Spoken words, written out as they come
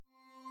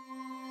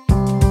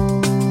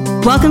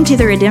Welcome to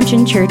the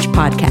Redemption Church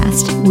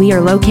podcast. We are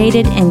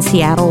located in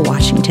Seattle,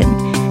 Washington.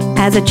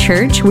 As a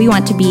church, we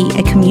want to be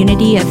a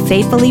community of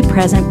faithfully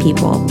present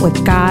people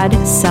with God,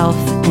 self,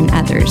 and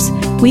others.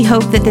 We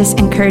hope that this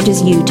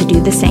encourages you to do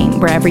the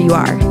same wherever you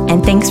are.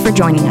 And thanks for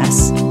joining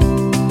us.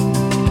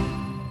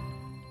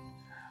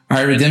 All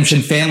right,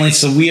 Redemption family.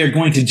 So we are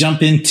going to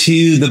jump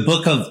into the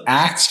book of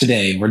Acts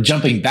today. We're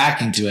jumping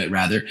back into it,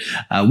 rather.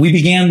 We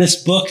began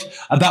this book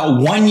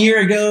about 1 year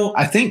ago.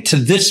 I think to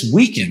this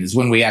weekend is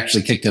when we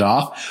actually kicked it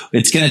off.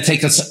 It's going to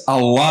take us a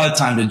lot of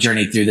time to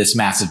journey through this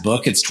massive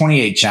book. It's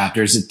 28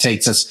 chapters. It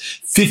takes us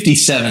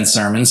 57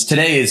 sermons.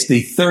 Today is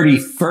the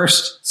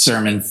 31st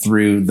sermon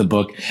through the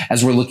book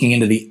as we're looking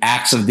into the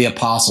Acts of the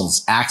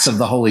Apostles, Acts of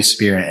the Holy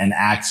Spirit, and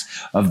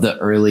Acts of the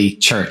early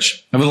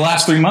church. Over the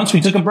last 3 months,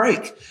 we took a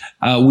break.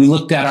 We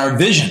looked at our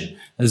vision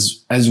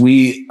as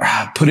we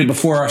put it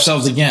before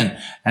ourselves again,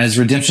 as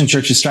Redemption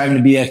Church is striving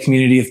to be a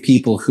community of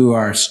people who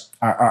are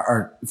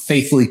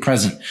faithfully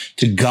present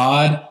to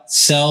God,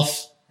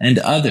 self, and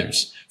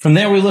others. From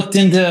there, we looked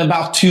into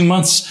about 2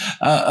 months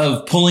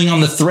of pulling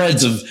on the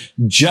threads of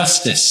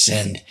justice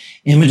and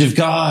image of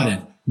God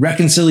and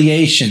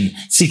reconciliation,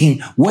 seeking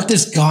what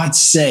does God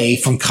say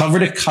from cover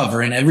to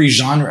cover in every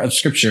genre of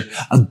scripture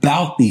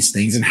about these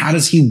things, and how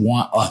does he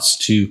want us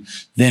to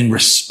then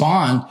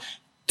respond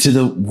to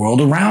the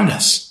world around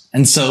us.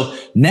 And so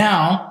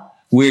now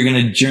we're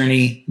going to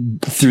journey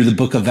through the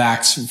book of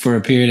Acts for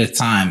a period of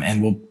time,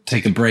 and we'll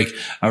take a break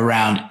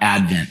around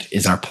Advent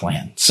is our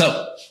plan.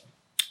 So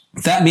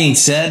with that being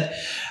said,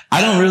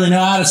 I don't really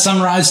know how to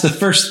summarize the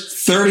first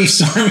 30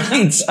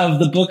 sermons of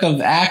the book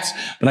of Acts,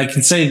 but I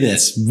can say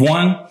this.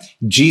 1,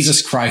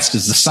 Jesus Christ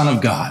is the Son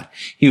of God.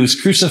 He was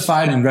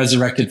crucified and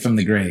resurrected from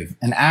the grave.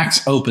 And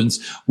Acts opens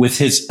with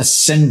his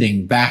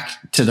ascending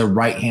back to the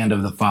right hand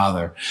of the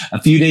Father.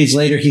 A few days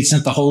later, he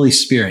sent the Holy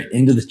Spirit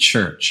into the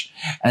church,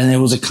 and it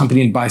was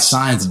accompanied by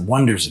signs and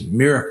wonders and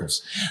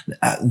miracles.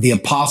 The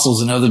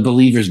apostles and other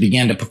believers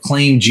began to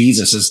proclaim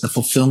Jesus as the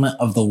fulfillment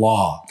of the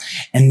law.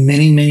 And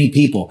many, many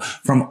people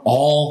from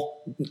all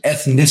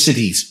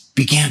ethnicities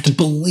began to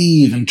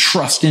believe and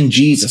trust in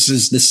Jesus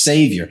as the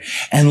Savior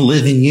and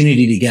live in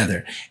unity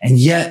together. And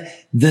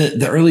yet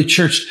the early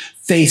church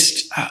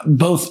faced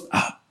both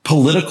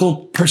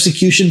political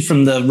persecution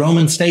from the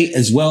Roman state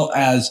as well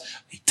as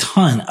a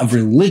ton of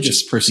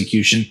religious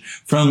persecution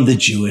from the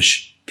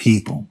Jewish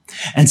people.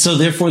 And so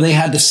therefore they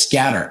had to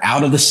scatter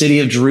out of the city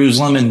of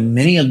Jerusalem, and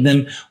many of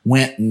them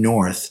went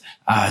north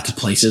to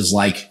places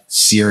like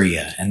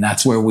Syria. And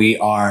that's where we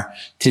are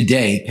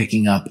today,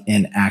 picking up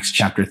in Acts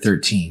chapter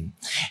 13.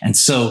 And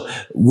so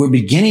we're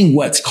beginning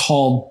what's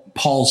called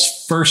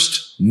Paul's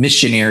first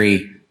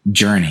missionary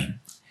journey.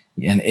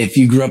 And if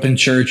you grew up in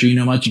church or you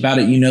know much about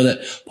it, you know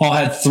that Paul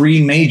had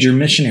 3 major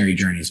missionary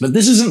journeys. But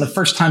this isn't the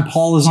first time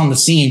Paul is on the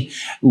scene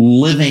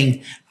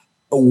living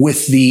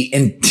with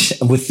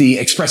the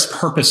express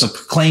purpose of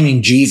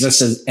proclaiming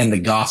Jesus and the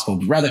gospel.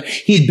 Rather,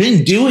 he had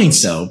been doing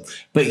so,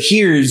 but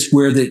here's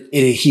where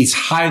he's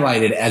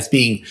highlighted as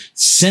being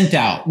sent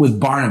out with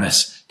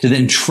Barnabas to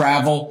then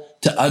travel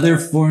to other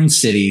foreign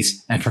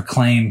cities and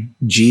proclaim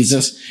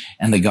Jesus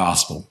and the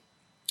gospel.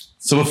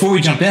 So before we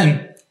jump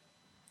in,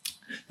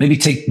 maybe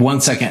take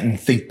 1 second and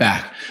think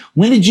back.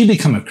 When did you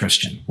become a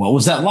Christian? What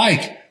was that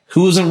like?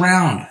 Who was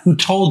around? Who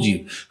told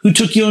you? Who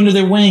took you under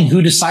their wing?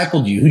 Who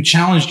discipled you? Who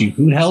challenged you?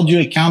 Who held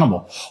you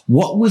accountable?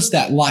 What was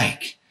that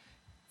like?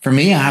 For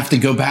me, I have to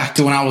go back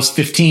to when I was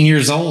 15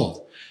 years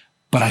old.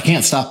 But I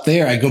can't stop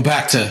there. I go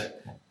back to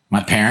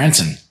my parents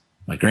and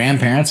my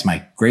grandparents,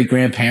 my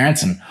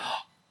great-grandparents, and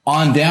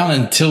on down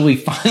until we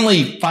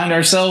finally find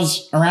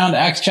ourselves around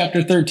Acts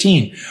chapter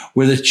 13,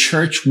 where the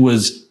church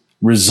was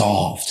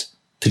resolved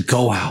to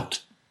go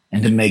out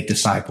and to make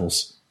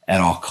disciples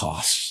at all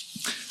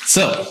costs.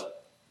 So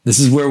this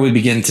is where we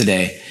begin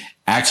today.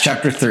 Acts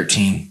chapter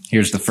 13.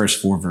 Here's the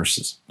first 4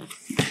 verses.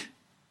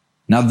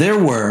 Now there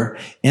were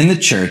in the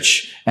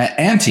church at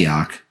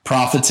Antioch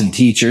prophets and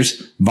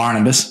teachers,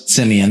 Barnabas,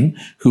 Simeon,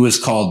 who was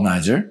called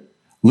Niger,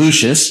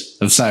 Lucius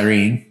of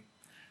Cyrene.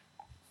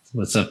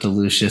 What's up to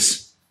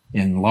Lucius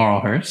in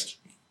Laurelhurst?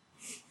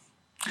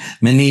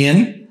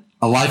 Manaen,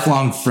 a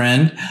lifelong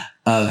friend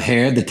of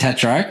Herod the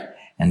Tetrarch,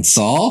 and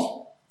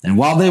Saul. And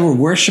while they were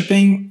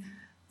worshiping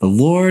the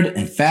Lord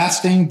and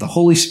fasting, the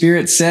Holy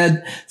Spirit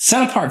said,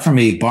 "Set apart for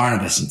me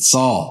Barnabas and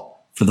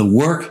Saul for the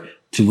work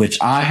to which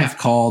I have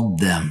called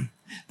them."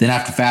 Then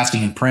after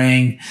fasting and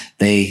praying,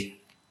 they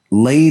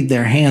laid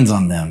their hands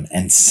on them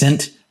and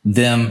sent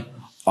them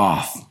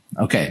off.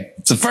 Okay,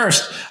 so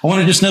first, I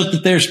want to just note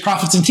that there's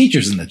prophets and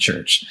teachers in the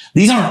church.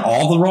 These aren't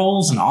all the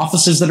roles and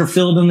offices that are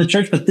filled in the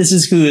church, but this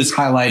is who is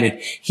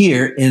highlighted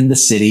here in the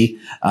city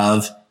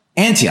of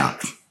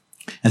Antioch.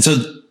 And so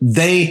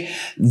they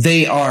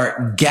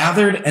are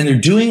gathered and they're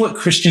doing what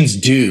Christians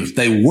do.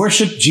 They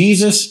worship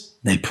Jesus,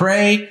 they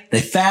pray, they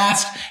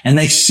fast, and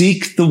they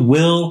seek the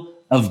will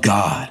of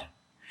God.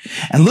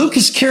 And Luke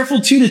is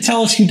careful too to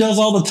tell us who does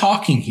all the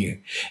talking here.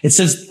 It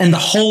says, and the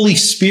Holy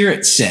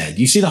Spirit said.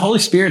 You see, the Holy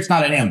Spirit's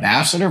not an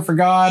ambassador for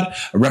God,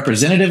 a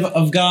representative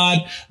of God.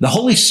 The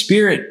Holy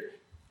Spirit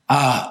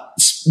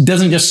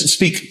doesn't just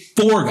speak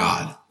for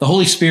God. The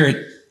Holy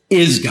Spirit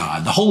is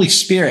God. The Holy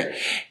Spirit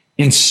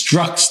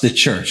instructs the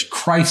church.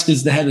 Christ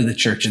is the head of the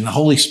church, and the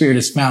Holy Spirit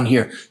is found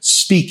here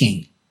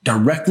speaking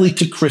directly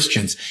to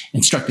Christians,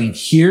 instructing,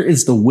 here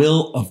is the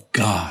will of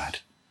God.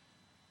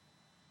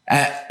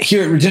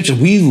 Here at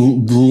Redemption, we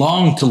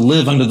long to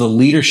live under the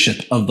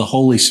leadership of the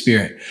Holy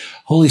Spirit.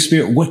 Holy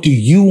Spirit, what do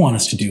you want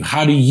us to do?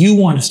 How do you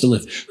want us to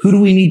live? Who do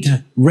we need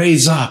to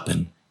raise up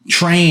and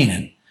train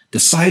and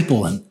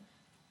disciple and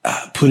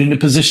put into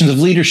positions of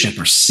leadership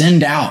or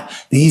send out?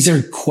 These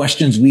are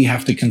questions we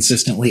have to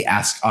consistently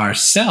ask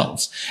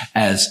ourselves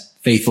as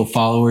faithful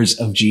followers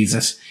of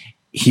Jesus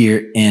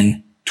here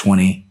in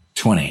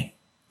 2020.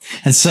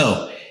 And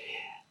so,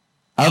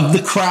 of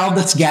the crowd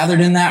that's gathered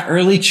in that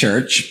early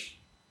church,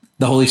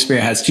 the Holy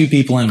Spirit has two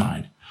people in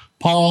mind,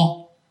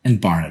 Paul and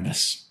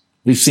Barnabas.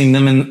 We've seen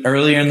them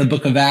earlier in the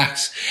book of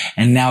Acts,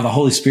 and now the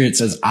Holy Spirit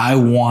says, I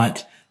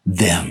want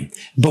them.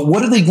 But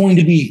what are they going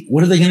to be?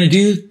 What are they going to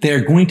do?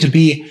 They're going to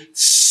be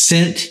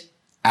sent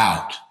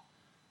out.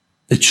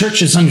 The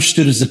church is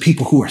understood as the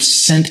people who are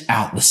sent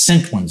out, the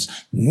sent ones,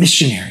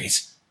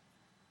 missionaries,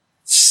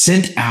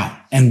 sent out.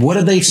 And what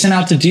are they sent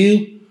out to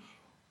do?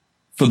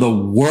 For the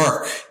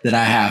work that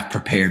I have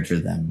prepared for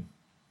them.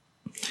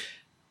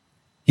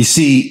 You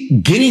see,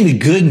 getting the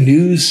good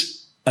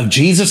news of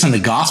Jesus and the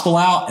gospel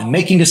out and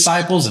making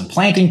disciples and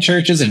planting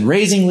churches and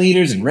raising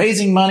leaders and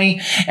raising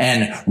money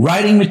and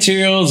writing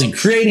materials and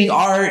creating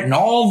art and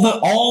all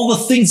the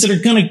things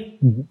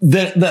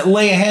that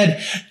lay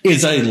ahead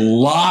is a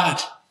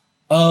lot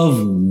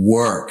of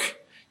work.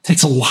 It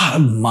takes a lot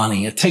of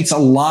money. It takes a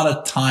lot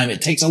of time.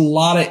 It takes a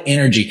lot of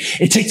energy.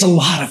 It takes a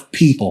lot of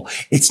people.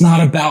 It's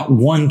not about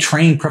one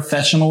trained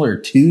professional or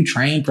two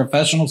trained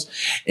professionals.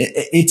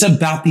 It's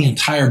about the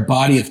entire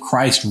body of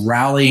Christ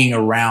rallying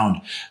around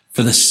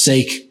for the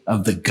sake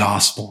of the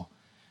gospel.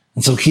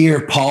 And so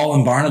here, Paul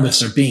and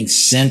Barnabas are being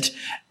sent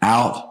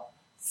out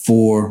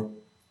for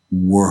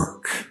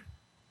work.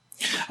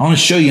 I want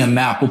to show you a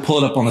map. We'll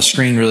pull it up on the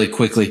screen really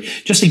quickly,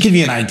 just to give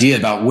you an idea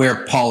about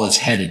where Paul is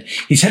headed.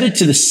 He's headed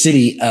to the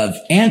city of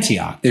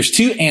Antioch. There's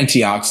two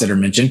Antiochs that are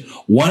mentioned.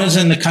 One is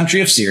in the country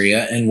of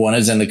Syria and one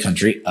is in the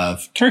country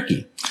of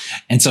Turkey.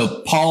 And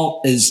so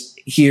Paul is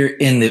here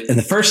in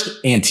the first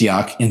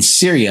Antioch in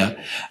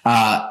Syria,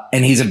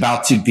 and he's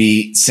about to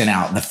be sent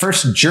out. The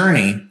first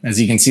journey,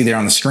 as you can see there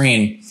on the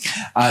screen,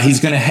 he's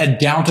going to head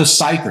down to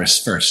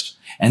Cyprus first,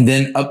 and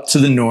then up to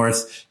the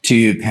north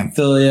to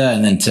Pamphylia,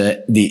 and then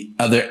to the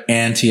other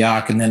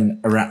Antioch, and then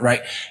around,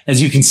 right?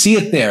 As you can see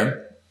it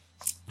there,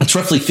 it's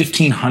roughly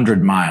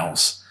 1,500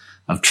 miles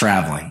of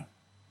traveling.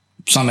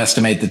 Some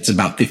estimate that's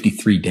about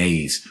 53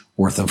 days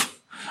worth of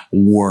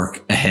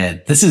work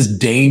ahead. This is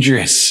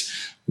dangerous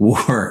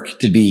work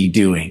to be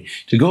doing,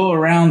 to go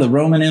around the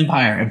Roman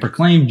Empire and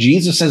proclaim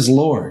Jesus as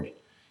Lord,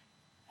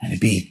 and to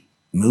be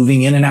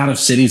moving in and out of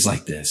cities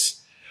like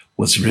this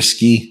was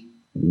risky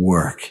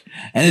work.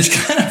 And it's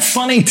kind of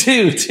funny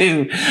too,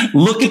 to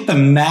look at the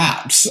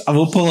maps. I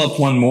will pull up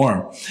one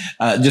more,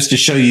 just to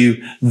show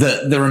you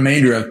the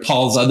remainder of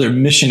Paul's other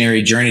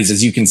missionary journeys,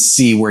 as you can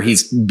see where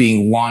he's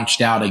being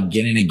launched out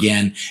again and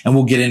again. And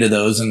we'll get into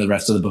those in the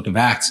rest of the book of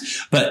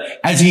Acts. But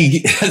as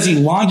he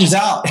launches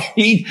out,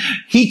 he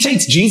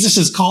takes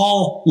Jesus's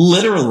call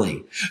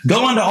literally.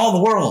 Go into all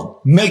the world,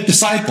 make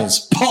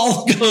disciples.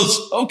 Paul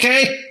goes,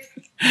 okay.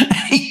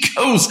 He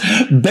goes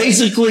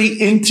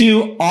basically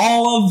into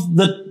all of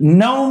the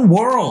known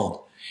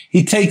world.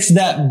 He takes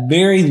that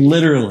very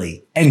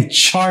literally and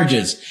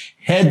charges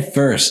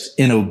headfirst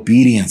in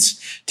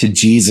obedience to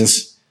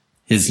Jesus,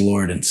 his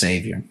Lord and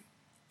Savior.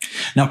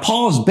 Now,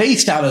 Paul is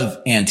based out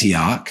of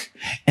Antioch,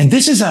 and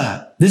this is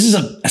a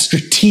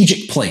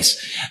strategic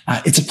place.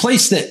 It's a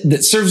place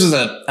that serves as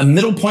a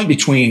middle point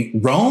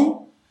between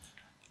Rome,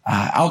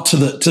 out to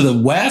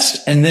the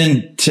west, and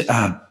then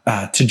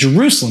to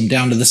Jerusalem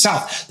down to the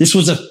south. This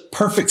was a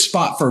perfect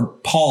spot for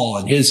Paul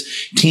and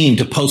his team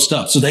to post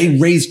up. So they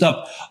raised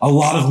up a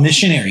lot of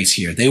missionaries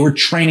here. They were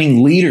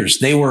training leaders.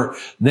 They were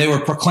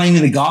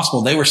proclaiming the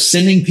gospel. They were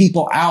sending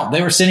people out.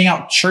 They were sending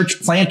out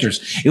church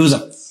planters. It was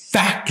a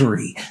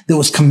factory that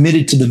was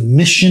committed to the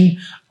mission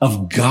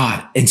of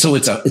God. And so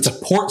it's a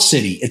port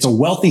city. It's a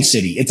wealthy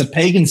city. It's a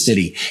pagan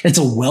city. It's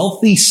a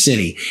wealthy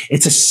city.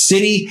 It's a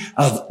city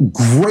of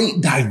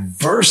great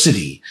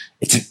diversity.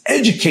 It's an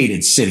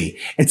educated city.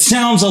 It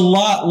sounds a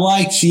lot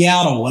like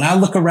Seattle. When I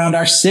look around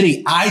our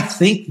city, I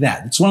think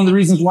that. It's one of the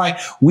reasons why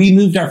we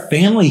moved our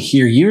family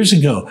here years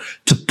ago,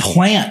 to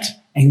plant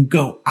and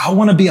go, I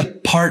want to be a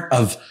part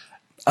of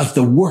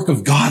the work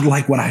of God,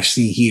 like what I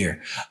see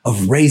here,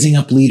 of raising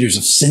up leaders,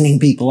 of sending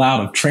people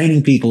out, of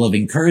training people, of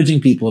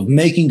encouraging people, of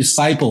making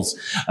disciples,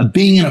 of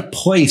being in a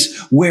place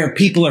where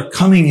people are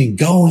coming and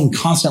going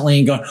constantly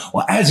and going,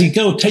 well, as you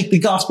go, take the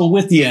gospel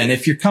with you. And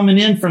if you're coming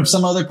in from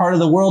some other part of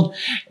the world,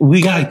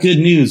 we got good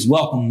news.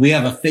 Welcome. We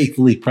have a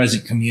faithfully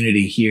present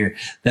community here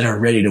that are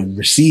ready to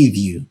receive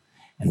you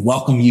and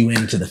welcome you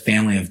into the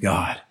family of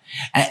God.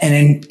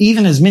 And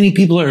even as many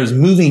people are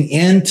moving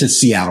into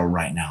Seattle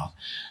right now,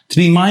 to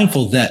be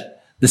mindful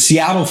that The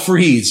Seattle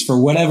Freeze, for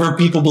whatever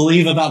people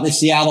believe about the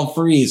Seattle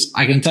Freeze,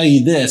 I can tell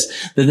you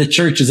this, that the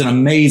church is an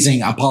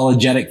amazing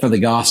apologetic for the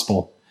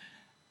gospel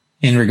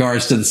in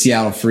regards to the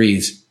Seattle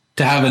Freeze.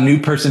 To have a new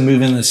person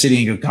move into the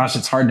city and go, gosh,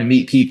 it's hard to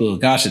meet people.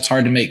 Gosh, it's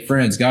hard to make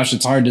friends. Gosh,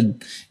 it's hard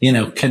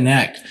to,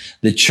 connect.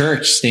 The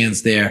church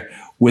stands there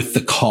with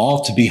the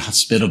call to be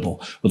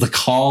hospitable, with a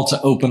call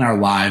to open our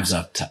lives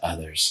up to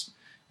others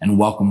and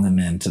welcome them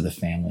into the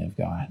family of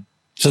God.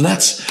 So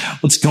that's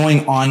what's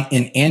going on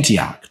in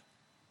Antioch.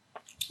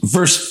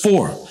 Verse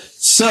 4.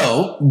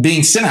 So,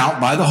 being sent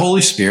out by the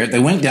Holy Spirit, they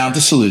went down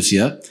to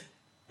Seleucia,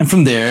 and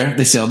from there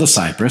they sailed to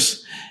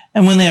Cyprus.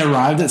 And when they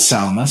arrived at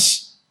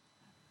Salamis,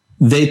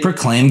 they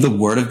proclaimed the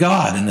word of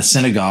God in the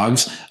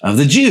synagogues of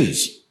the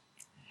Jews.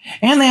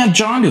 And they had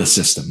John to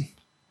assist them.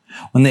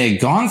 When they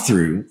had gone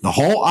through the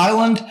whole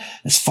island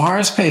as far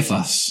as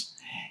Paphos,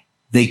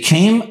 they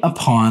came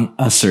upon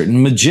a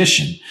certain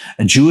magician,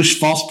 a Jewish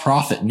false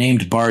prophet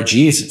named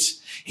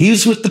Bar-Jesus. He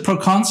was with the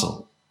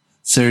proconsul,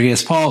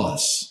 Sergius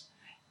Paulus,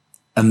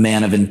 a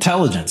man of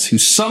intelligence, who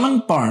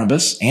summoned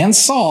Barnabas and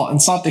Saul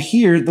and sought to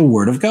hear the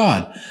word of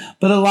God.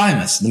 But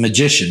Elymas, the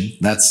magician,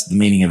 that's the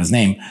meaning of his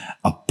name,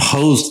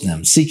 opposed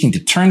them, seeking to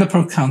turn the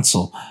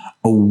proconsul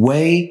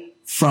away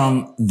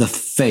from the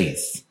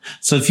faith.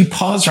 So if you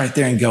pause right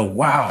there and go,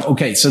 wow,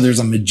 okay, so there's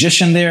a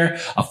magician there,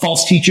 a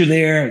false teacher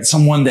there,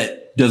 someone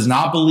that does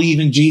not believe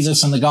in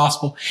Jesus and the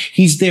gospel.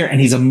 He's there and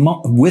he's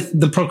with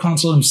the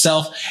proconsul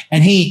himself,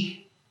 and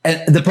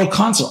the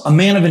proconsul, a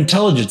man of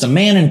intelligence, a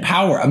man in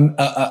power,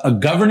 a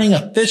governing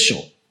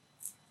official.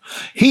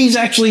 He's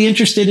actually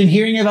interested in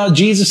hearing about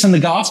Jesus and the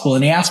gospel.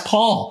 And he asked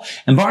Paul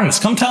and Barnabas,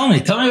 tell me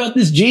about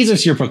this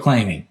Jesus you're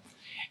proclaiming.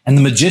 And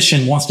the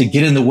magician wants to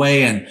get in the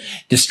way and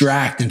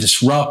distract and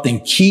disrupt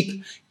and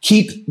keep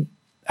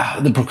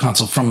the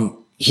proconsul from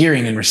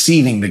hearing and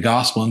receiving the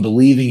gospel and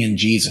believing in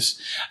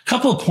Jesus. A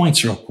couple of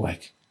points real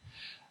quick.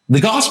 The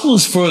gospel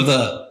is for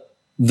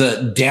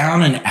the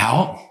down and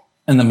out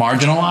and the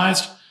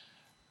marginalized,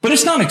 but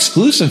it's not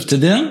exclusive to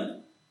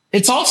them.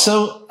 It's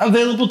also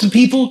available to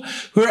people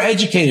who are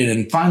educated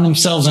and find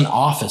themselves in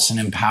office and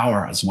in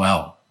power as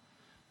well.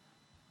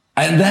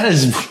 And that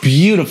is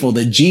beautiful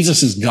that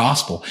Jesus'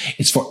 gospel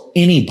is for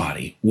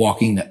anybody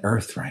walking the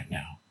earth right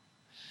now.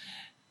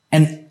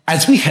 And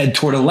as we head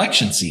toward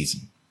election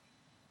season,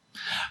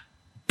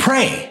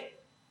 pray,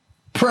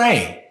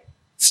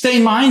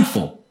 stay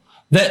mindful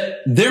that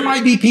there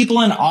might be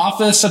people in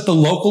office at the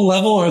local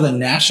level or the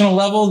national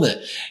level that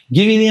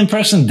give you the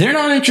impression they're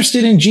not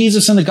interested in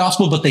Jesus and the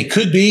gospel, but they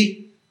could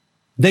be.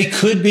 They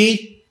could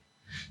be.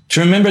 To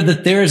remember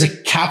that there is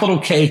a capital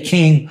K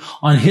king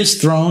on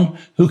his throne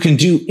who can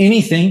do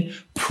anything.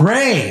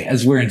 Pray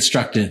as we're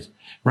instructed,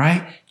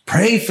 right?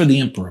 Pray for the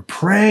emperor.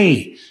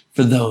 Pray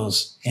for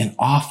those in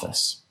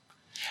office.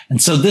 And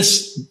so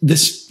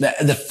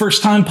the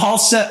first time Paul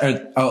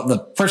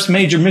the first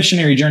major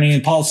missionary journey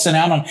and Paul sent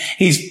out on,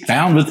 he's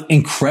found with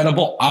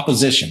incredible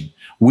opposition.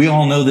 We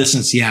all know this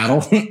in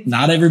Seattle.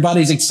 Not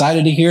everybody's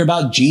excited to hear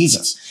about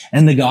Jesus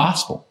and the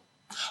gospel.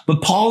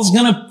 But Paul's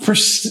going to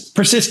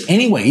persist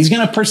anyway. He's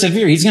going to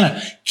persevere. He's going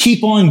to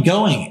keep on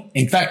going.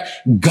 In fact,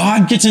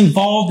 God gets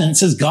involved, and it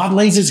says God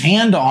lays his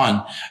hand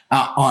on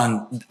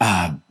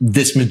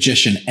this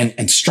magician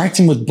and strikes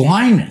him with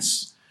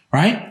blindness,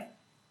 right?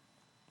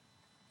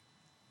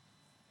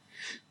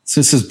 So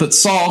it says, but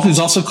Saul, who's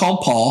also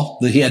called Paul,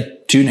 that he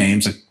had two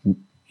names, a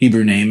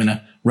Hebrew name and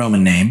a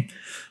Roman name.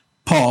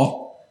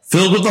 Paul,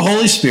 filled with the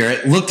Holy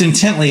Spirit, looked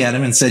intently at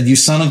him and said, "You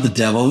son of the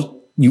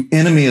devil, you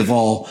enemy of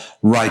all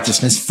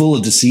righteousness, full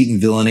of deceit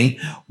and villainy,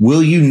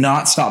 will you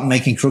not stop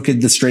making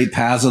crooked the straight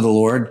paths of the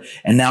Lord?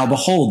 And now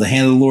behold, the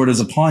hand of the Lord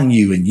is upon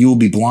you, and you will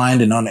be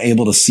blind and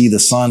unable to see the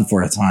sun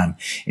for a time."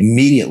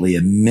 Immediately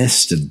a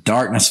mist of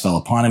darkness fell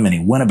upon him, and he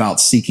went about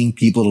seeking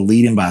people to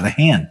lead him by the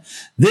hand.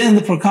 Then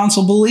the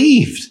proconsul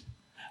believed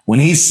when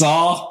he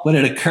saw what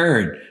had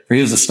occurred, for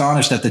he was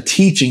astonished at the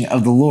teaching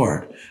of the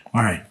Lord.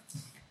 All right.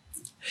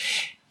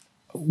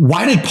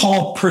 Why did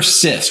Paul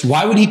persist?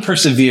 Why would he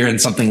persevere in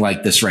something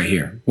like this right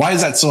here? Why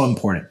is that so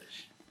important?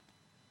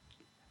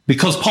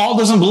 Because Paul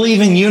doesn't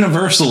believe in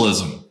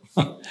universalism.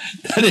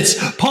 That is,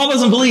 Paul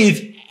doesn't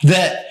believe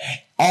that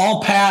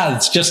all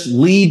paths just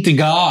lead to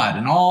God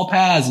and all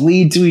paths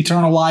lead to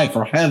eternal life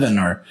or heaven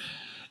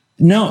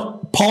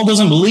no, Paul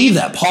doesn't believe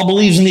that. Paul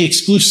believes in the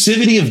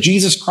exclusivity of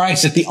Jesus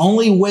Christ, that the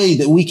only way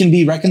that we can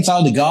be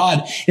reconciled to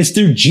God is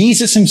through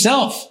Jesus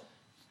himself.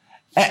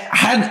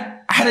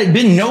 Had it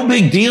been no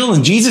big deal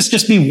and Jesus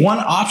just be one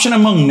option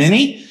among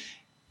many,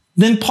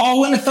 then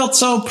Paul wouldn't have felt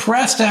so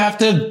pressed to have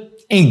to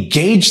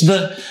engage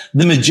the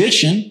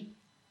magician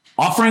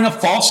offering a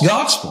false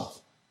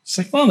gospel. It's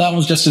like, well, that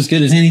was just as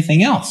good as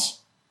anything else.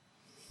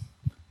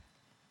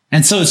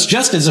 And so it's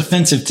just as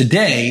offensive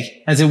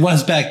today as it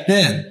was back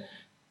then.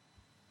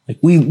 Like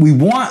we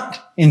want,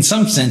 in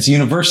some sense,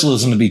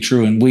 universalism to be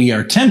true, and we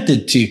are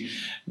tempted to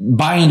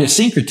buy into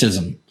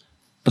syncretism.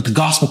 But the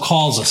gospel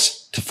calls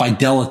us to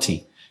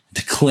fidelity,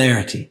 to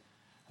clarity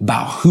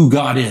about who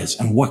God is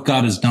and what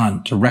God has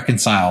done to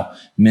reconcile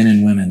men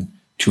and women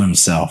to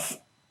himself.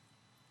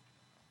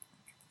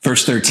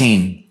 Verse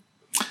 13.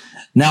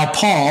 Now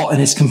Paul and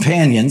his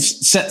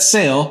companions set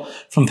sail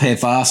from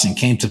Paphos and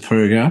came to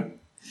Perga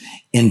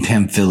in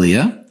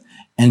Pamphylia,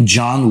 and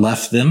John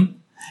left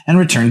them and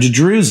returned to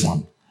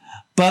Jerusalem.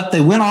 But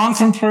they went on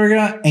from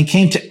Perga and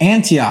came to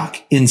Antioch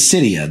in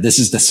Syria. This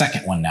is the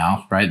second one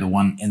now, right? The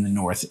one in the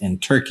north in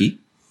Turkey.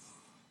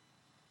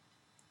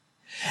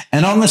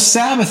 And on the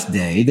Sabbath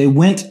day, they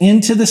went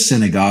into the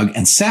synagogue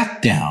and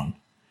sat down.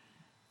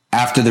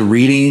 After the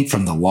reading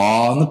from the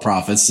law and the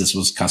prophets, this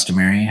was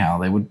customary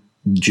how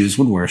Jews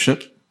would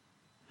worship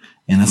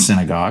in a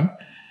synagogue.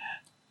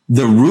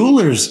 The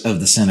rulers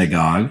of the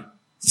synagogue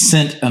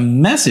sent a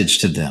message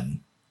to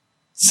them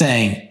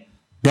saying,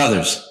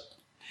 brothers,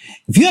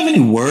 if you have any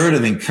word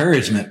of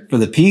encouragement for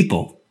the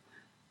people,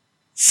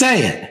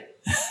 say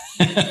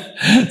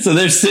it. So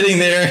they're sitting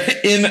there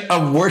in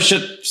a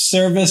worship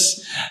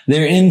service.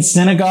 They're in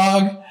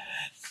synagogue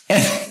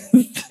and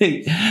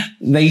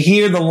they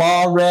hear the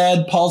law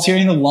read. Paul's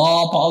hearing the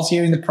law. Paul's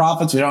hearing the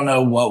prophets. We don't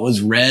know what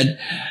was read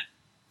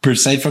per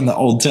se from the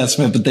Old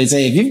Testament, but they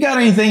say, if you've got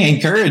anything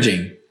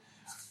encouraging,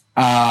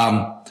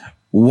 why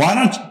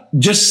don't you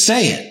just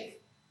say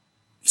it?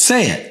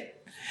 Say it.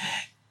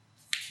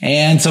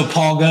 And so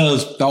Paul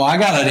goes, I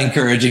got an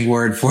encouraging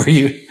word for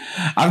you.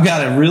 I've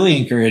got a really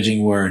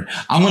encouraging word.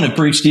 I'm going to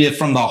preach to you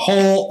from the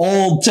whole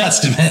Old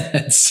Testament.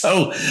 And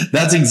so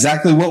that's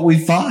exactly what we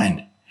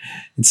find.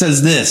 It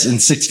says this in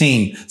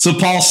 16. So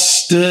Paul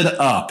stood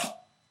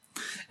up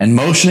and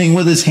motioning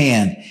with his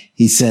hand,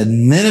 he said,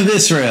 men of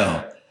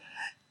Israel,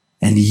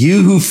 and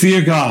you who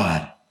fear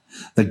God,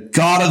 the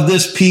God of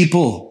this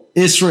people,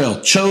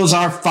 Israel, chose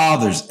our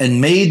fathers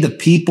and made the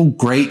people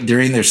great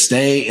during their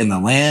stay in the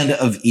land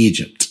of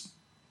Egypt.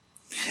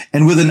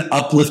 And with an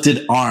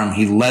uplifted arm,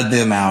 he led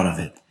them out of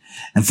it.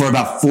 And for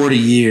about 40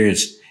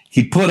 years,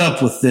 he put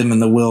up with them in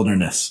the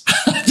wilderness.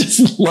 I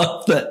just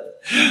love that,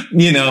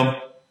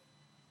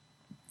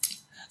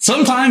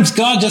 sometimes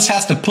God just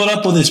has to put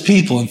up with his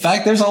people. In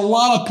fact, there's a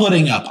lot of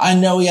putting up. I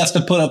know he has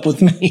to put up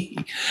with me,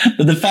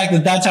 but the fact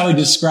that that's how he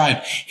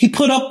described, he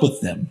put up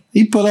with them.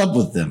 He put up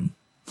with them.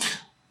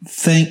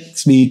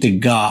 Thanks be to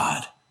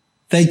God.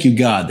 Thank you,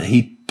 God, that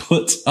he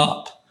puts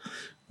up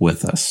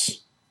with us.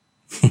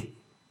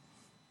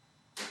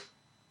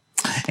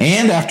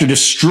 And after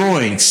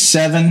destroying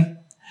 7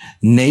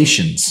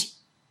 nations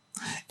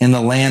in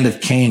the land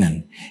of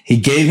Canaan, he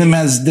gave them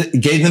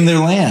their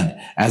land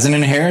as an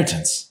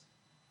inheritance.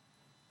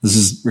 This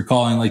is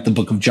recalling like the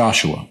book of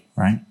Joshua,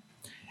 right?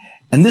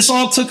 And this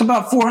all took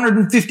about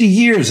 450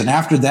 years. And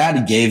after that,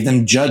 he gave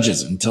them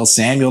judges until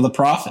Samuel the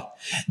prophet.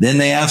 Then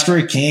they asked for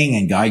a king,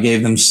 and God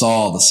gave them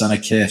Saul, the son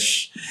of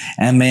Kish,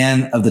 a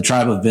man of the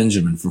tribe of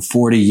Benjamin, for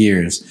 40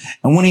 years.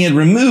 And when he had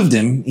removed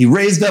him, he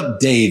raised up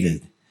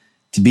David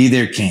to be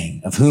their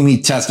king, of whom he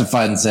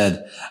testified and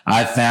said,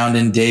 I found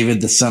in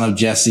David, the son of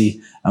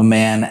Jesse, a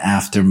man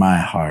after my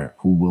heart,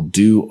 who will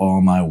do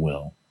all my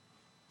will.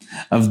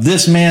 Of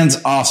this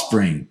man's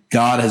offspring,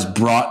 God has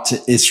brought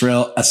to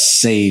Israel a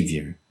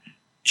savior,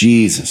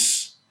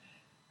 Jesus,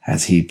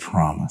 as he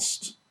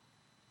promised.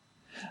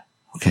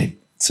 Okay,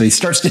 so he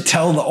starts to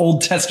tell the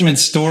Old Testament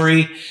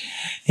story.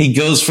 He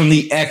goes from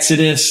the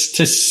Exodus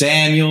to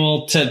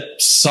Samuel to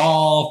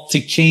Saul to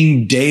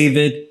King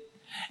David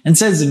and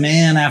says, a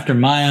man after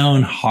my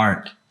own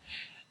heart.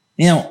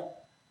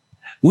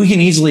 We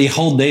can easily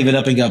hold David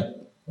up and go,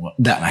 well,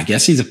 I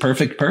guess he's a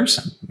perfect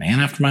person.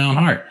 Man after my own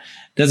heart.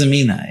 Doesn't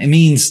mean that. It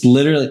means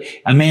literally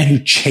a man who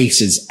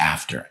chases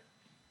after.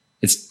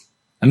 It's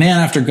a man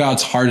after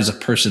God's heart is a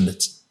person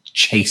that's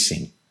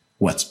chasing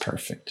what's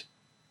perfect.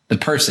 The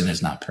person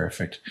is not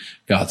perfect.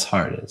 God's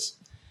heart is.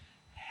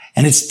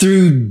 And it's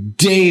through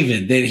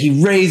David that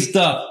he raised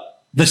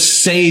up the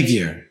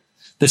Savior,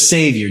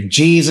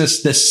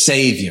 Jesus, the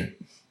Savior.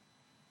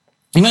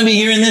 You might be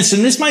hearing this,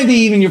 and this might be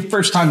even your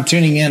first time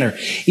tuning in or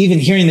even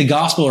hearing the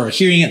gospel or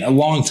hearing it a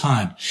long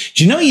time.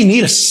 Do you know you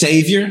need a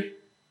Savior?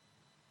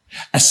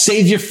 A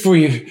Savior for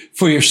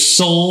your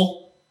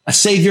soul, a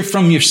Savior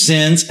from your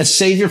sins, a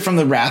Savior from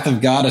the wrath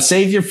of God, a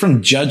Savior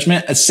from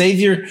judgment, a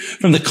Savior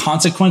from the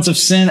consequence of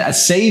sin, a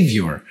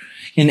Savior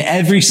in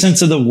every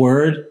sense of the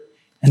word.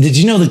 And did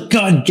you know that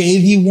God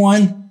gave you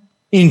one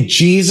in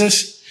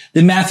Jesus?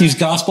 That Matthew's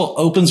gospel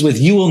opens with,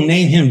 you will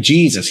name him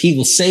Jesus. He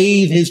will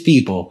save his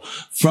people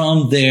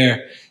from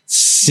their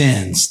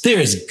sins. There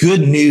is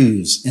good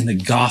news in the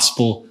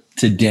gospel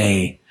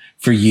today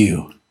for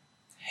you.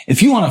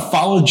 If you want to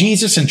follow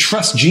Jesus and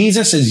trust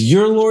Jesus as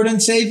your Lord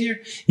and Savior,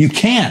 you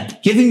can.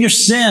 Give him your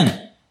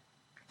sin.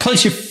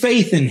 Place your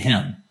faith in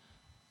him.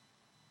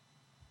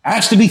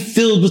 Ask to be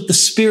filled with the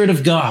Spirit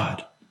of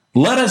God.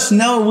 Let us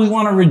know. We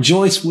want to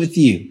rejoice with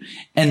you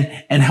and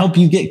help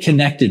you get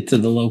connected to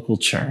the local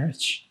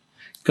church.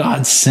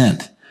 God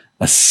sent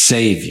a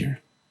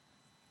Savior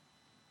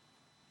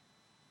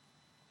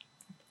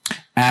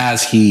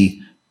as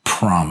he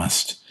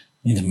promised.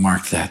 You need to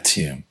mark that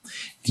too.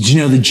 Did you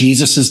know that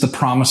Jesus is the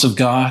promise of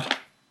God?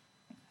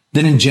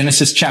 Then in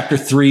Genesis chapter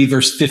 3,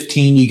 verse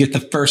 15, you get the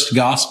first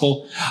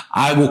gospel.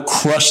 I will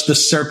crush the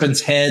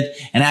serpent's head,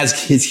 and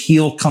as his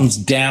heel comes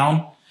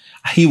down,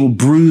 He will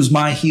bruise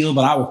my heel,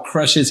 but I will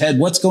crush his head.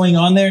 What's going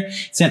on there?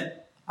 He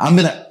said, I'm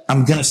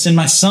going to send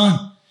my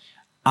son.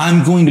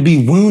 I'm going to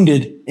be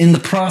wounded in the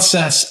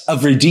process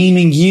of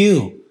redeeming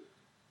you.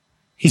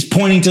 He's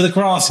pointing to the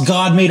cross.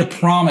 God made a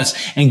promise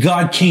and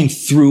God came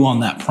through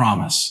on that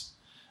promise.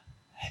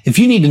 If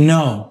you need to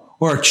know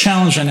or a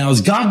challenge right now,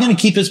 is God going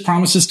to keep his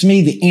promises to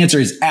me? The answer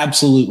is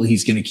absolutely.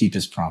 He's going to keep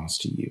his promise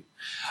to you.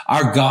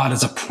 Our God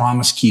is a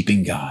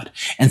promise-keeping God.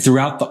 And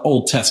throughout the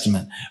Old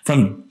Testament,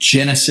 from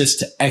Genesis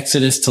to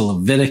Exodus to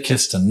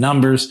Leviticus to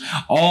Numbers,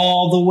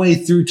 all the way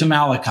through to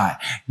Malachi,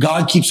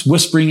 God keeps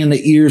whispering in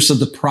the ears of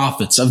the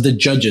prophets, of the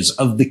judges,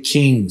 of the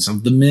kings,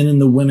 of the men and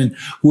the women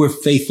who are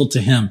faithful to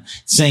him,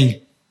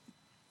 saying,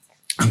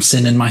 I'm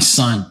sending my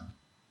son.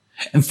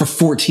 And for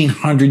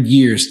 1400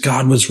 years,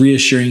 God was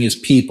reassuring his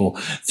people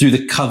through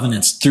the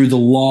covenants, through the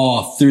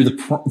law, through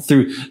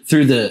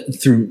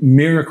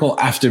miracle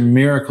after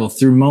miracle,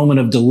 through moment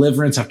of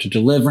deliverance after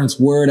deliverance,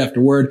 word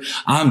after word.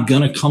 I'm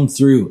going to come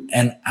through.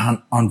 And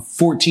on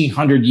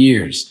 1400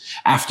 years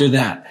after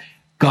that,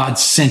 God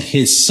sent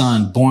his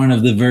son, born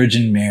of the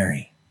Virgin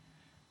Mary,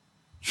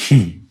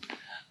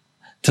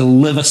 to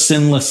live a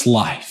sinless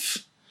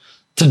life,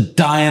 to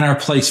die in our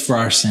place for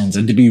our sins,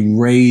 and to be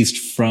raised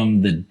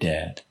from the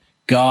dead.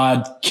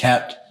 God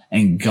kept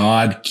and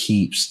God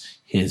keeps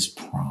his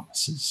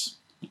promises.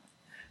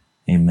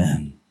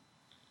 Amen.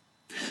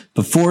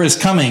 Before his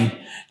coming,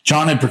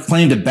 John had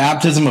proclaimed a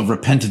baptism of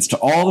repentance to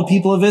all the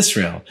people of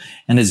Israel.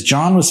 And as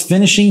John was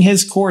finishing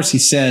his course, he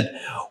said,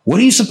 what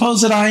do you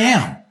suppose that I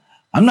am?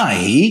 I'm not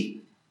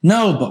he.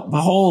 No, but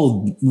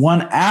behold,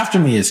 one after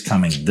me is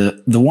coming,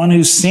 the one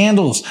whose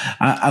sandals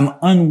I'm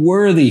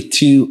unworthy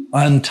to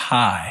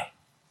untie.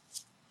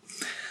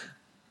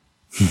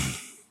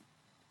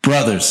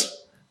 Brothers,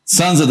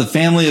 sons of the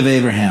family of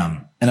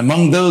Abraham, and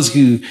among those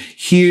who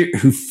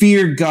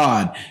fear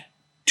God,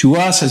 to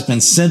us has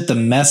been sent the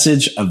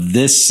message of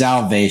this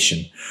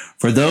salvation.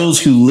 For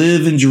those who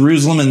live in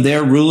Jerusalem and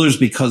their rulers,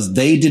 because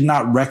they did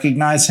not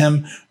recognize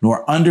him,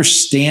 nor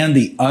understand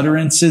the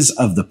utterances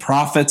of the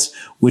prophets,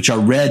 which are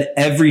read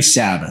every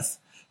Sabbath,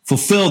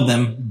 fulfilled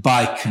them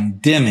by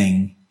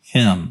condemning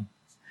him.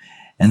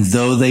 And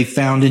though they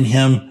found in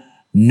him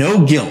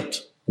no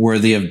guilt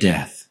worthy of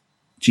death,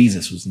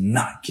 Jesus was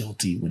not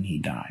guilty when he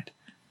died.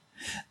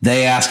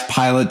 They asked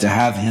Pilate to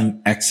have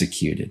him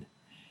executed.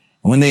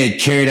 And when they had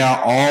carried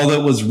out all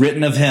that was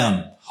written of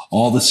him,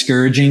 all the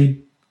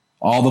scourging,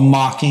 all the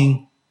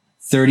mocking,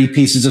 30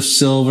 pieces of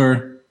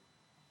silver,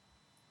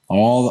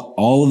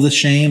 all of the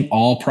shame,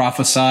 all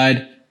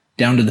prophesied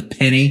down to the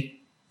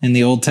penny in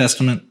the Old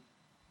Testament,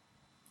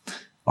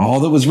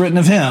 all that was written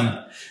of him,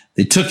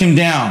 they took him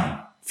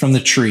down from the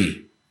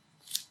tree.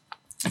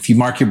 If you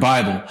mark your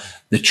Bible,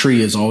 the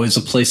tree is always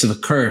a place of a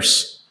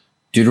curse.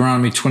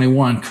 Deuteronomy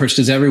 21, cursed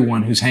is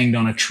everyone who's hanged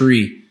on a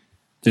tree.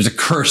 There's a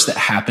curse that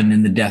happened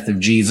in the death of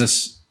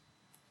Jesus.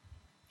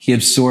 He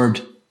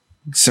absorbed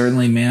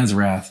certainly man's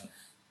wrath,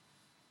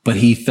 but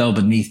he fell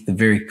beneath the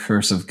very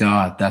curse of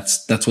God.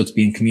 That's what's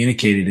being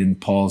communicated in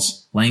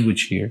Paul's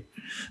language here.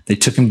 They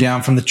took him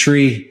down from the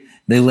tree.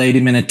 They laid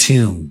him in a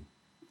tomb,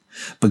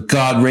 but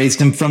God raised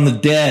him from the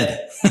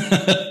dead.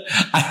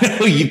 I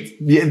know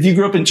if you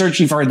grew up in church,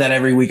 you've heard that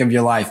every week of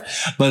your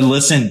life. But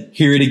listen,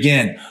 hear it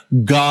again.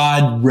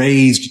 God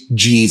raised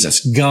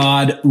Jesus.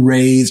 God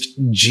raised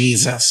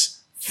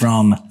Jesus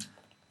from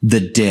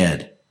the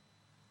dead.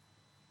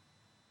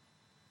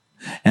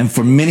 And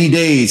for many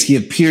days, he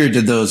appeared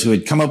to those who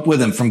had come up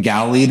with him from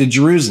Galilee to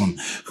Jerusalem,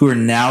 who are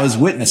now his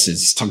witnesses.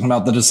 He's talking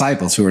about the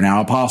disciples who are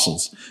now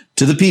apostles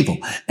to the people.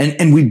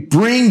 And we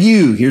bring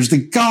you, here's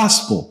the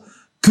gospel,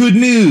 good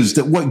news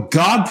that what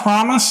God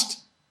promised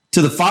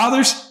to the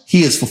fathers,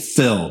 he has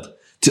fulfilled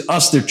to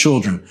us, their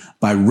children,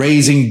 by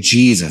raising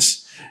Jesus.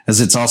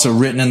 As it's also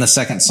written in the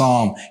second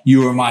Psalm,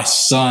 you are my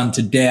son.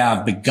 Today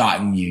I've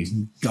begotten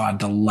you. God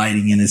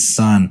delighting in his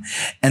son.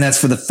 And that's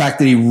for the fact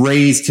that he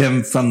raised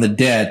him from the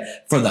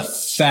dead. For the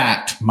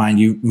fact, mind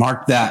you,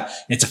 mark that.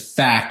 It's a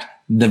fact.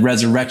 The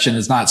resurrection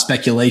is not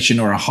speculation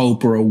or a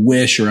hope or a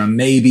wish or a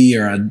maybe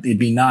or it'd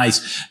be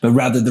nice, but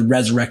rather the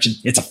resurrection.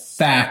 It's a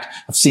fact.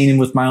 I've seen him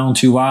with my own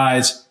two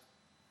eyes.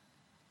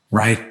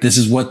 Right? This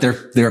is what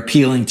they're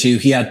appealing to.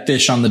 He had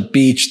fish on the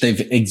beach.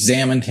 They've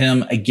examined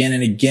him again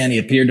and again. He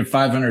appeared to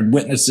 500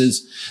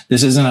 witnesses.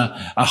 This isn't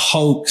a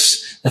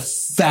hoax. The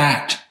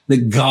fact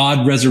that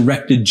God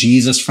resurrected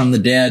Jesus from the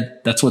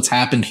dead. That's what's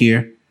happened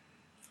here.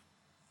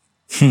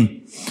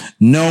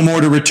 No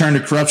more to return to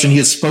corruption. He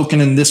has spoken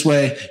in this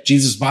way.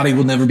 Jesus' body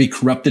will never be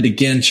corrupted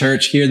again,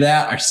 church. Hear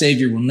that? Our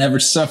Savior will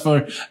never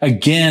suffer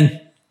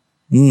again.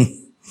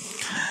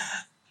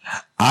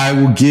 I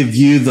will give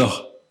you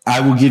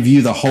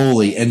the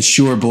holy and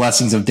sure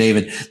blessings of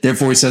David.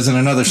 Therefore, he says in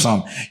another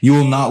psalm, you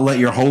will not let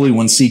your Holy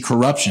One see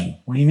corruption.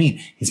 What do you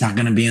mean? He's not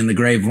going to be in the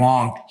grave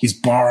long. He's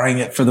borrowing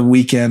it for the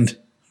weekend.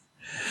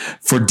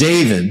 For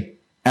David,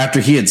 after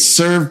he had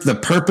served the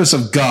purpose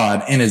of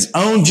God in his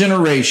own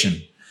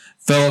generation,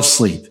 fell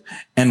asleep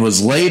and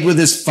was laid with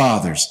his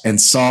fathers and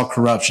saw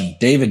corruption.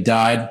 David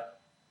died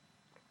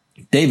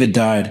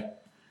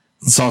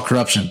It's all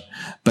corruption.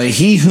 But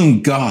he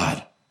whom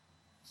God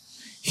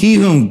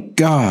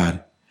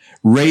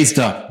raised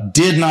up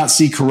did not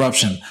see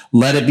corruption.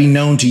 Let it be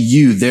known to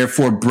you,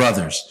 therefore,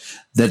 brothers,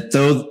 that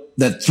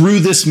through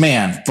this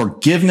man,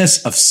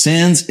 forgiveness of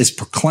sins is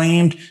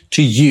proclaimed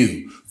to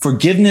you.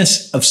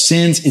 Forgiveness of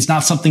sins is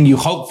not something you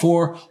hope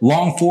for,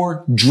 long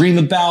for, dream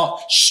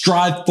about,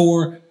 strive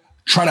for,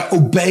 try to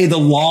obey the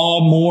law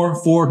more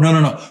for.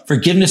 No.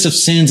 Forgiveness of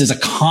sins is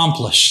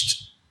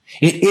accomplished.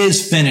 It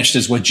is finished,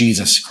 is what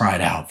Jesus cried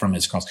out from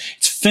his cross.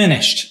 It's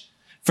finished.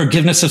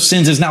 Forgiveness of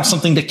sins is now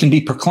something that can be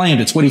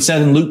proclaimed. It's what he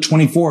said in Luke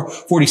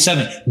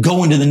 24:47.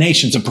 Go into the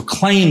nations and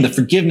proclaim the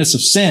forgiveness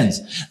of sins.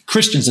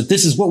 Christians, that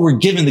this is what we're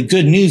given the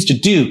good news to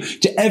do.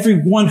 To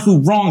everyone who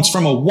wrongs,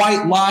 from a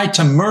white lie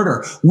to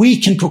murder, we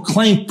can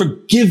proclaim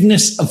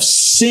forgiveness of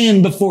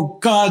sin before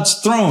God's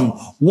throne.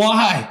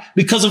 Why?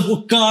 Because of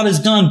what God has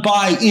done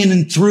by, in,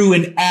 and through,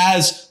 and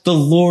as the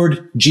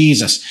Lord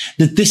Jesus.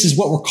 That this is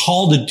what we're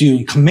called to do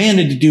and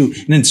commanded to do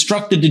and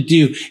instructed to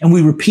do. And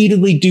we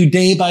repeatedly do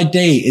day by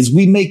day as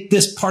we make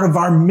this part of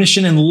our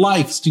mission in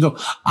life, is to go,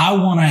 I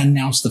want to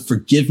announce the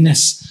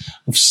forgiveness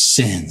of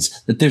sins,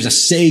 that there's a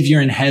Savior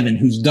in heaven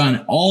who's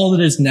done all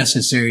that is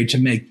necessary to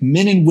make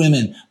men and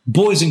women,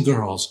 boys and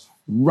girls,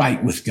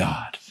 right with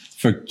God.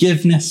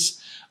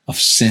 Forgiveness of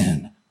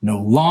sin, no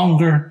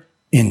longer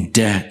in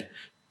debt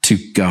to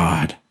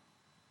God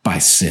by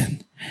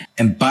sin.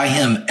 And by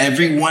him,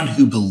 everyone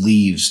who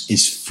believes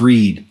is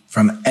freed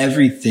from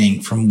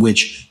everything from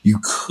which you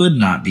could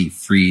not be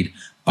freed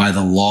by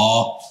the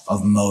law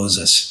of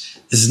Moses.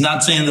 This is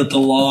not saying that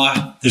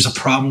there's a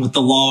problem with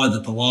the law, or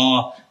that the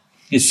law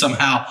is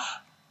somehow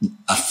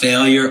a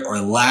failure or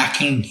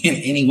lacking in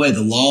any way.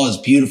 The law is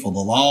beautiful. The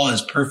law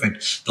is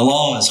perfect. The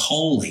law is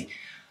holy.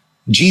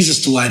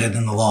 Jesus delighted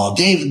in the law.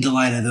 David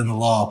delighted in the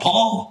law.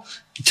 Paul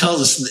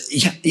tells us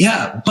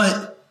that,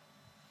 but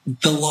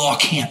the law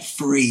can't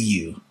free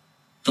you.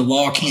 The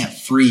law can't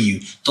free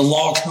you. The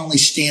law can only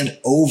stand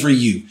over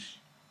you.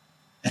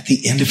 At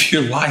the end of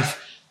your life,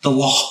 the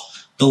law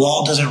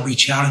doesn't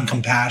reach out in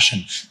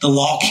compassion. The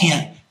law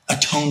can't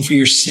atone for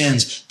your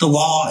sins. The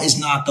law is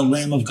not the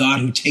Lamb of God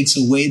who takes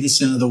away the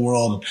sin of the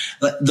world.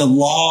 The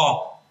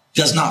law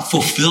does not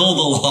fulfill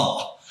the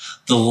law.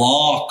 The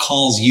law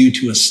calls you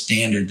to a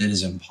standard that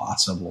is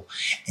impossible.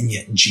 And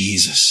yet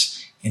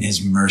Jesus, in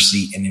his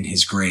mercy and in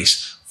his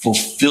grace,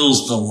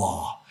 fulfills the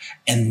law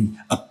and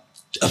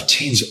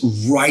obtains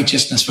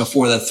righteousness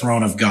before the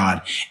throne of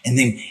God, and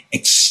then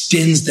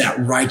extends that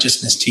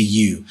righteousness to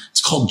you.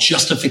 It's called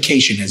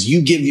justification. As you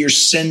give your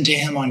sin to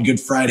him on Good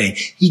Friday,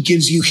 he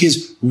gives you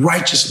his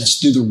righteousness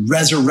through the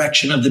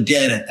resurrection of the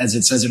dead, as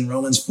it says in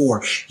Romans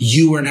 4.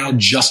 You are now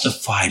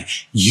justified.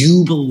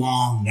 You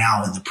belong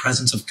now in the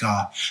presence of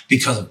God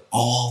because of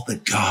all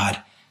that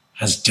God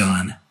has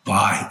done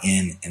by,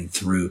 in, and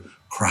through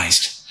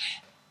Christ.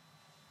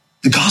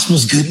 The gospel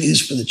is good news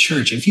for the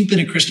church. If you've been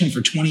a Christian for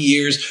 20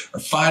 years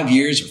or 5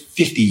 years or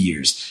 50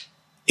 years,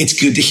 it's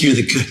good to hear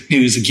the good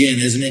news again,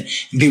 isn't it?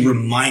 And be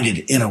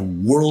reminded in a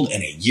world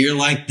and a year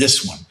like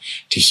this one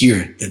to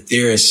hear that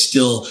there is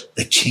still,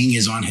 the King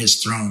is on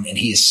his throne and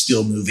he is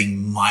still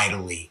moving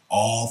mightily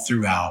all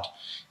throughout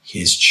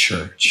his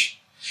church.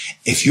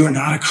 If you're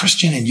not a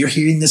Christian and you're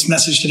hearing this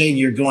message today and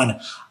you're going,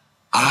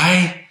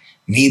 I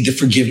need the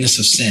forgiveness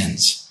of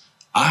sins.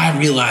 I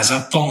realize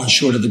I've fallen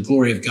short of the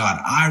glory of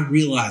God. I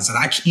realize that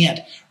I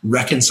can't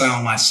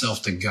reconcile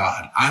myself to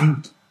God.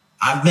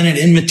 I've been at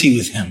enmity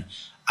with him.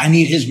 I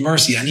need his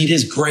mercy. I need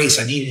his grace.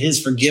 I need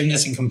his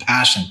forgiveness and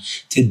compassion.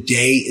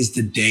 Today is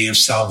the day of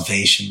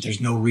salvation. There's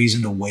no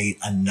reason to wait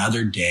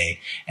another day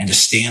and to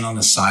stand on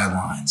the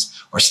sidelines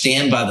or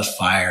stand by the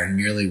fire and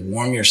merely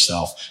warm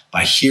yourself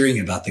by hearing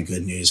about the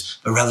good news,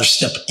 but rather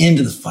step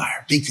into the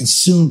fire, be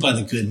consumed by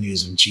the good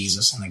news of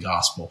Jesus and the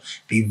gospel,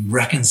 be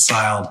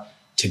reconciled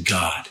to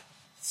God.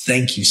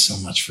 Thank you so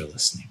much for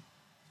listening.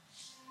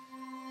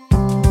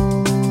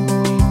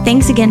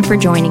 Thanks again for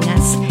joining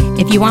us.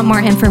 If you want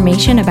more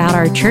information about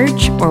our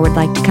church or would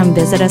like to come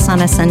visit us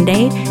on a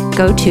Sunday,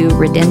 go to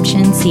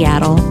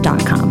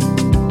redemptionseattle.com.